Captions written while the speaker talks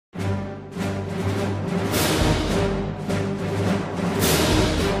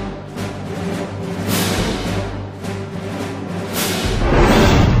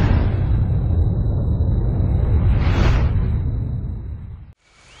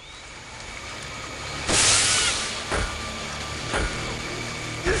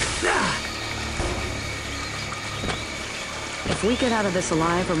If we get out of this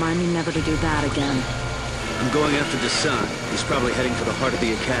alive, remind me never to do that again. I'm going after Desan. He's probably heading for the heart of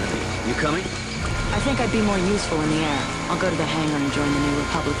the academy. You coming? I think I'd be more useful in the air. I'll go to the hangar and join the New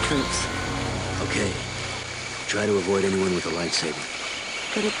Republic troops. Okay. Try to avoid anyone with a lightsaber.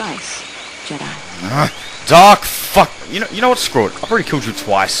 Good advice, Jedi. Dark fuck. You know what? Screw it. I've already killed you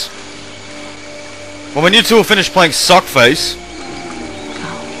twice. Well, when you two will finish playing Suckface.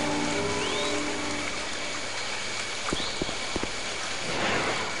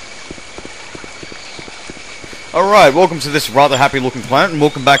 Alright, welcome to this rather happy looking planet, and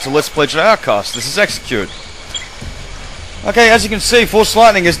welcome back to Let's Play Jedi Outcast. This is Execute. Okay, as you can see, Force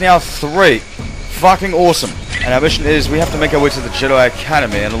Lightning is now 3. Fucking awesome. And our mission is, we have to make our way to the Jedi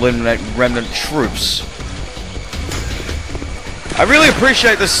Academy and eliminate remnant troops. I really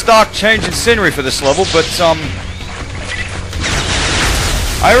appreciate the stark change in scenery for this level, but,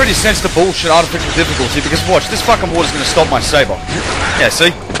 I already sensed the bullshit artificial difficulty, because watch, this fucking water's gonna stop my saber. Yeah,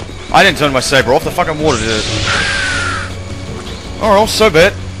 see? I didn't turn my saber off, the fucking water did it. Oh, so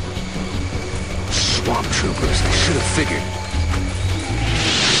bad. Swamp troopers, I should have figured.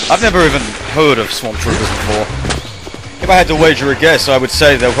 I've never even heard of swamp troopers before. If I had to wager a guess, I would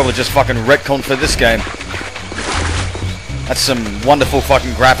say they'll probably just fucking retcon for this game. That's some wonderful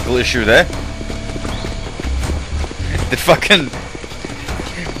fucking graphical issue there. Did fucking...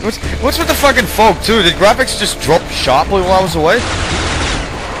 What's with the fucking fog too? Did graphics just drop sharply while I was away?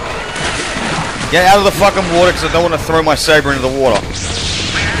 Get out of the fucking water, because I don't want to throw my saber into the water.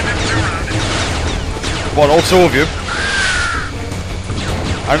 What, all two of you?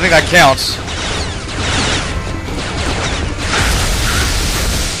 I don't think that counts.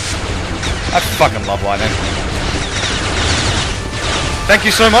 I fucking love lightning. Thank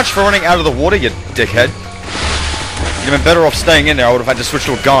you so much for running out of the water, you dickhead. You'd have been better off staying in there. I would have had to switch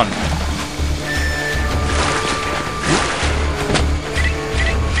to a gun.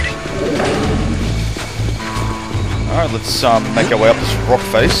 Alright, let's make our way up this rock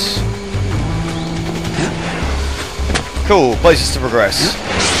face. Cool, places to progress.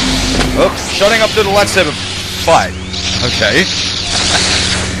 Oops, shutting up to the lightsaber fight. Okay.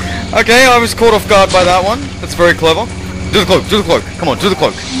 Okay, I was caught off guard by that one. That's very clever. Do the cloak, do the cloak. Come on, do the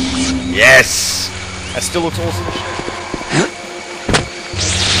cloak. Yes! That still looks awesome.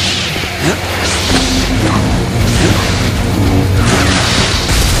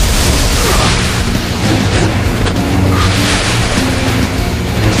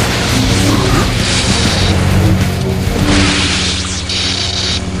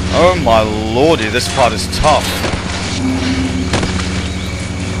 Oh my lordy, this part is tough.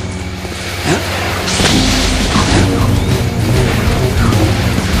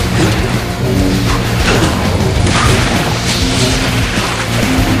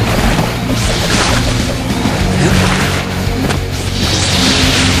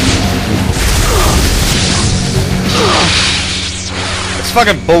 It's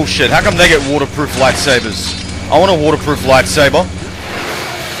fucking bullshit. How come they get waterproof lightsabers? I want a waterproof lightsaber.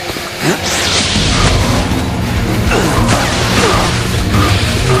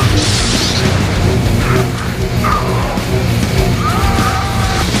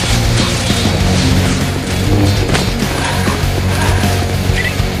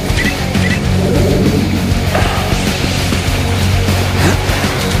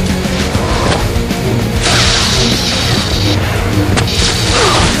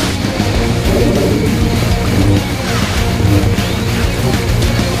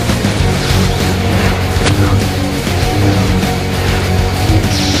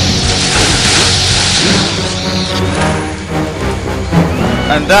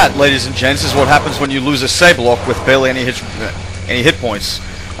 And that, ladies and gents, is what happens when you lose a saber lock with barely any hit points.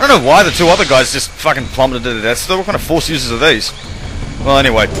 I don't know why the two other guys just fucking plummeted to their deaths. What kind of force users are these? Well,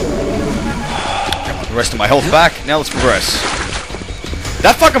 anyway. Got the rest of my health back. Now let's progress.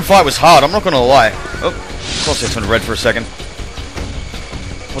 That fucking fight was hard, I'm not gonna lie. Oh, crosshair turned red for a second.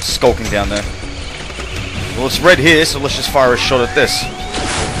 What's skulking down there? Well, it's red here, so let's just fire a shot at this.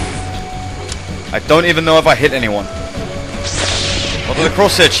 I don't even know if I hit anyone. Although the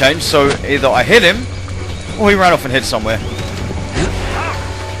crosshair changed, so either I hit him, or he ran off and hid somewhere.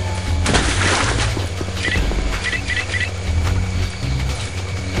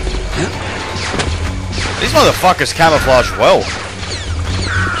 These motherfuckers camouflage well.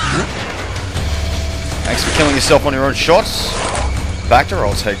 Thanks for killing yourself on your own shots. Bacter,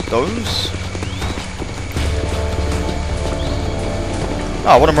 I'll take those.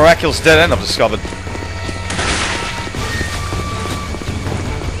 Oh, what a miraculous dead end I've discovered.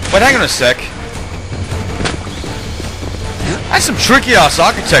 Wait, hang on a sec. That's some tricky ass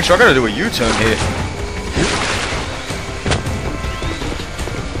architecture. I gotta do a U-turn here.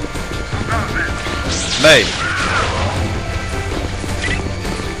 Me.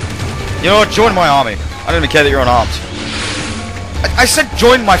 You know what? Join my army. I don't even care that you're unarmed. I said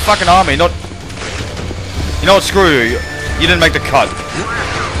join my fucking army, not... You know what? Screw you. You didn't make the cut.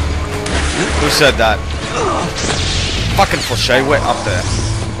 Who said that? Fucking Fauché, way up there.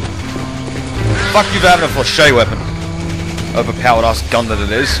 Fuck you for having a Fauché weapon. Overpowered ass gun that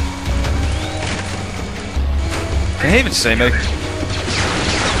it is. Can he even see me?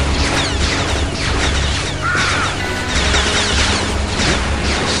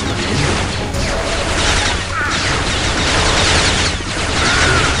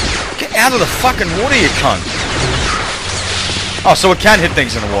 Get out of the fucking water, you cunt! Oh, so it can hit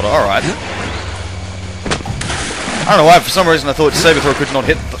things in the water, alright. I don't know why, for some reason I thought saber throw could not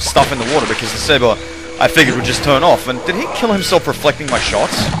hit stuff in the water because the saber, I figured, would just turn off. And did he kill himself reflecting my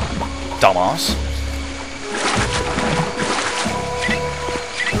shots? Dumbass.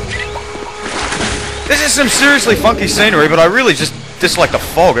 This is some seriously funky scenery, but I really just dislike the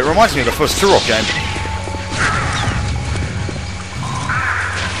fog. It reminds me of the first Turok game.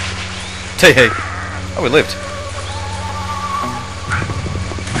 Tee-hee. Oh, we lived.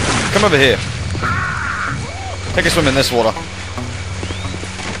 Come over here. Take a swim in this water.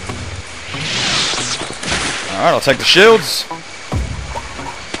 Alright, I'll take the shields.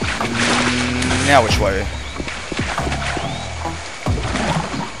 Now which way?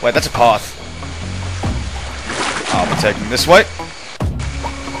 Wait, that's a path. I'll be taking this way.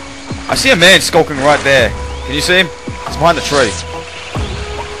 I see a man skulking right there. Can you see him? He's behind the tree.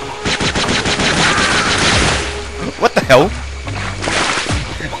 What the hell?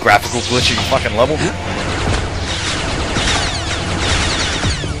 Graphical glitching fucking level.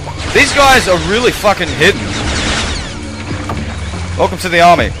 These guys are really fucking hidden. Welcome to the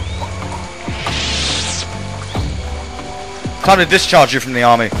army. Time to discharge you from the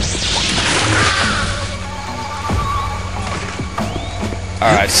army.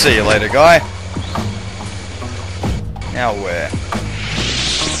 Alright, see you later, guy. Now where?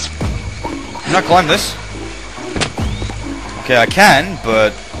 Can I climb this? Okay, I can,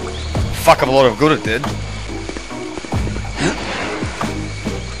 but fuck up a lot of good it did.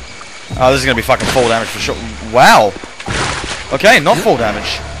 Oh, this is gonna be fucking fall damage for sure. Wow. Okay, not fall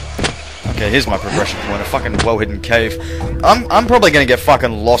damage. Okay, here's my progression point. A fucking well-hidden cave. I'm probably gonna get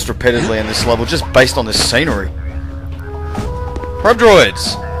fucking lost repeatedly in this level just based on this scenery. Probe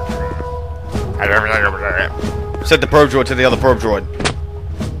droids. Said the probe droid to the other probe droid.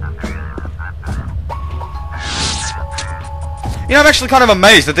 You know, I'm actually kind of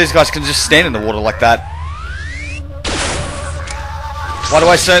amazed that these guys can just stand in the water like that. Why do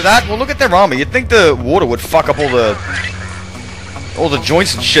I say that? Well, look at their armor. You'd think the water would fuck up all the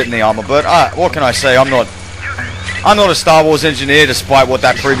joints and shit in the armor, but what can I say? I'm not a Star Wars engineer, despite what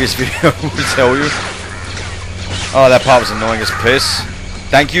that previous video would tell you. Oh, that part was annoying as piss.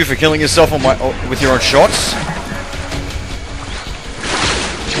 Thank you for killing yourself on with your own shots.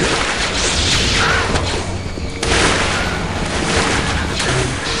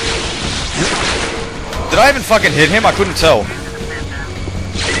 Did I even fucking hit him? I couldn't tell.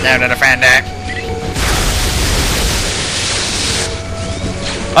 Down to the fan deck.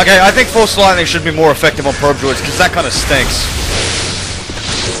 Okay, I think Force Lightning should be more effective on probe droids, because that kind of stinks.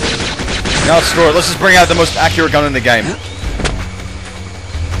 Now let's screw it. Let's just bring out the most accurate gun in the game.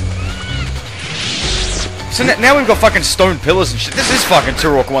 So now we've got fucking stone pillars and shit. This is fucking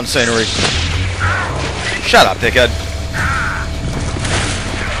Turok 1 scenery. Shut up, dickhead.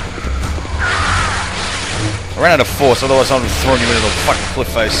 I ran out of force, otherwise I would have thrown you into the fucking cliff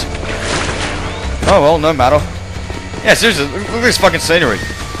face. Oh well, no matter. Yeah, seriously, look at this fucking scenery.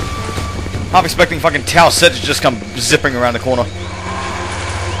 Half expecting fucking Tau Set to just come zipping around the corner.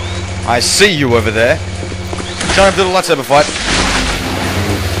 I see you over there. Trying to do the lightsaber fight.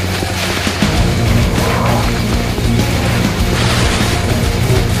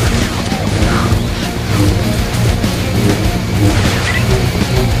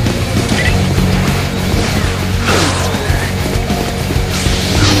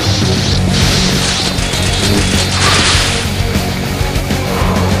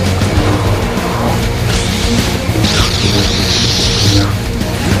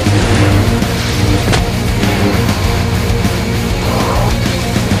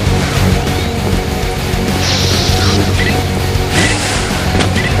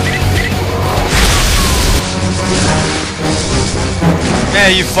 Yeah,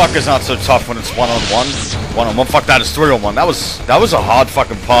 you fuckers aren't so tough when it's one-on-one. One-on-one. Fuck that, it's three-on-one. That was a hard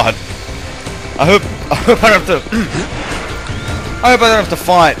fucking part. I hope I don't have to. I hope I don't have to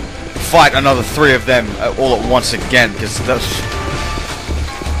fight another 3 of them all at once again, because that's.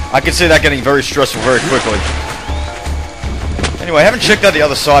 I can see that getting very stressful very quickly. Anyway, I haven't checked out the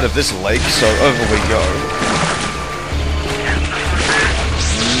other side of this lake, so over we go.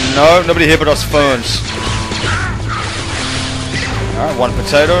 No, nobody here but us phones. Alright, one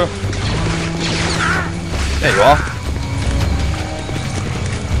potato. There you are.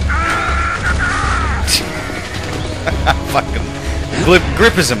 Fucking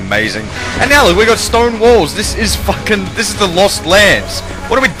grip is amazing. And now look, we got stone walls. This is the Lost Lands.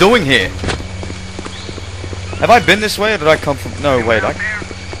 What are we doing here? Have I been this way or did I come from... No, wait, I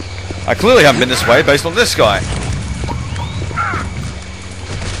clearly haven't been this way based on this guy.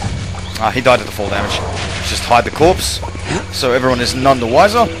 Ah, he died to the fall damage. Let's just hide the corpse so everyone is none the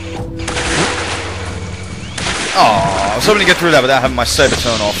wiser. Oh, I was hoping to get through that without having my saber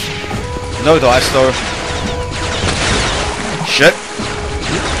turn off. No dice though. Shit.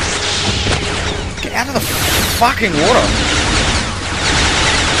 Get out of the fucking water.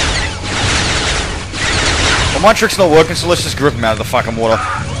 Well, my trick's not working, so let's just grip him out of the fucking water.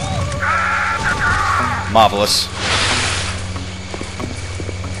 Marvelous.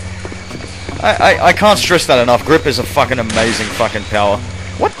 I can't stress that enough. Grip is a fucking amazing fucking power.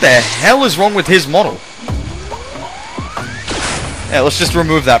 What the hell is wrong with his model? Yeah, let's just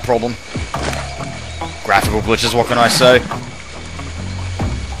remove that problem. Graphical glitches, what can I say?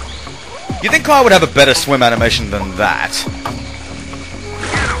 You think I would have a better swim animation than that?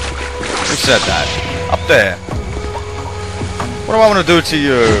 Who said that? Up there. What do I want to do to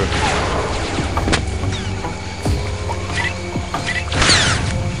you?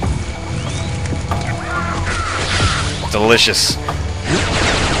 Delicious.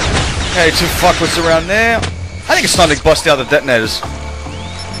 Okay, two fuckwits around there. I think it's time to bust out the detonators.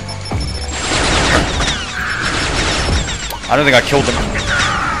 I don't think I killed them.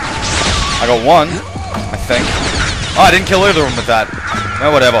 I got one, I think. Oh, I didn't kill either of them with that.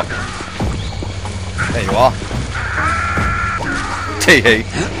 No, whatever. There you are. Tee-hee.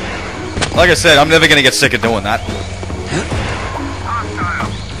 Like I said, I'm never gonna get sick of doing that.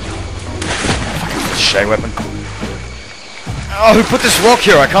 Fucking shade weapon. Oh, who put this rock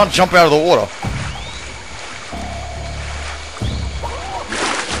here? I can't jump out of the water.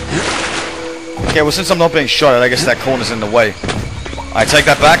 Okay, well, since I'm not being shot at, I guess that corner's in the way. I take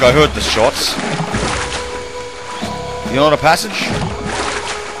that back, I heard the shots. You know what, a passage?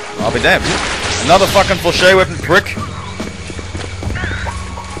 I'll be damned. Another fucking fauché weapon prick.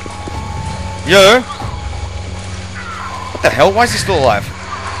 Yo! What the hell? Why is he still alive?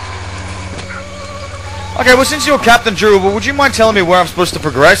 Okay, well, since you're Captain Durable, would you mind telling me where I'm supposed to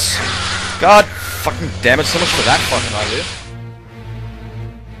progress? God fucking damn it, so much for that fucking idea.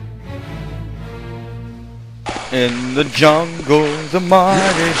 In the jungle, the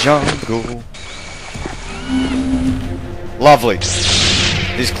mighty jungle. Lovely.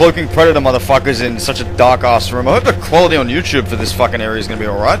 These cloaking predator motherfuckers in such a dark ass room. I hope the quality on YouTube for this fucking area is gonna be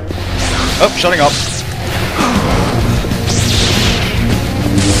alright. Oh, shutting up.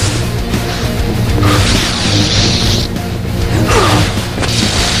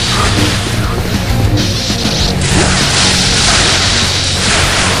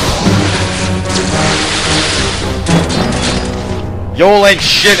 Y'all ain't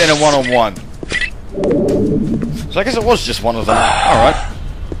shit in a one-on-one. So I guess it was just one of them. Alright.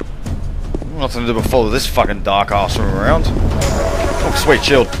 Nothing to do but follow this fucking dark ass room around. Oh, sweet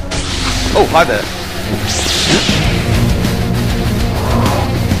shield. Oh, hi there.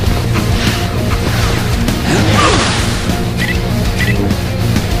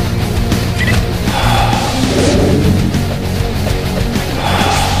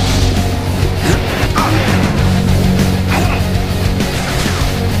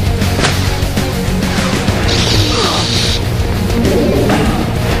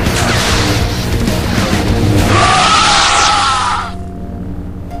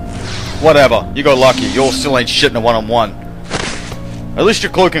 Whatever, you got lucky. You all still ain't shit in a one-on-one. At least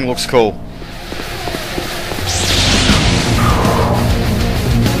your cloaking looks cool.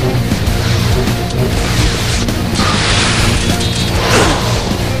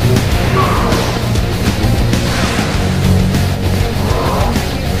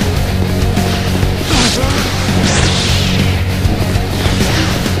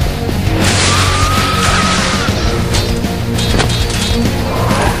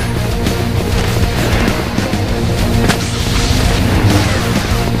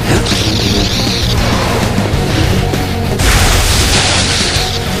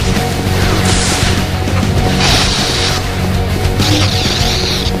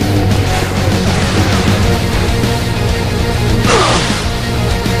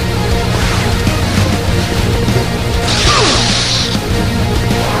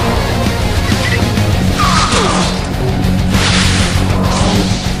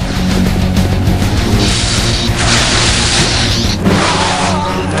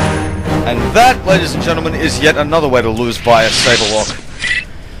 that, ladies and gentlemen, is yet another way to lose by a saber lock.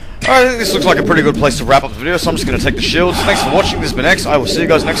 Alright, I think this looks like a pretty good place to wrap up the video, so I'm just going to take the shields. Thanks for watching, this has been X, I will see you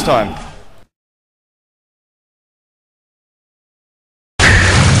guys next time.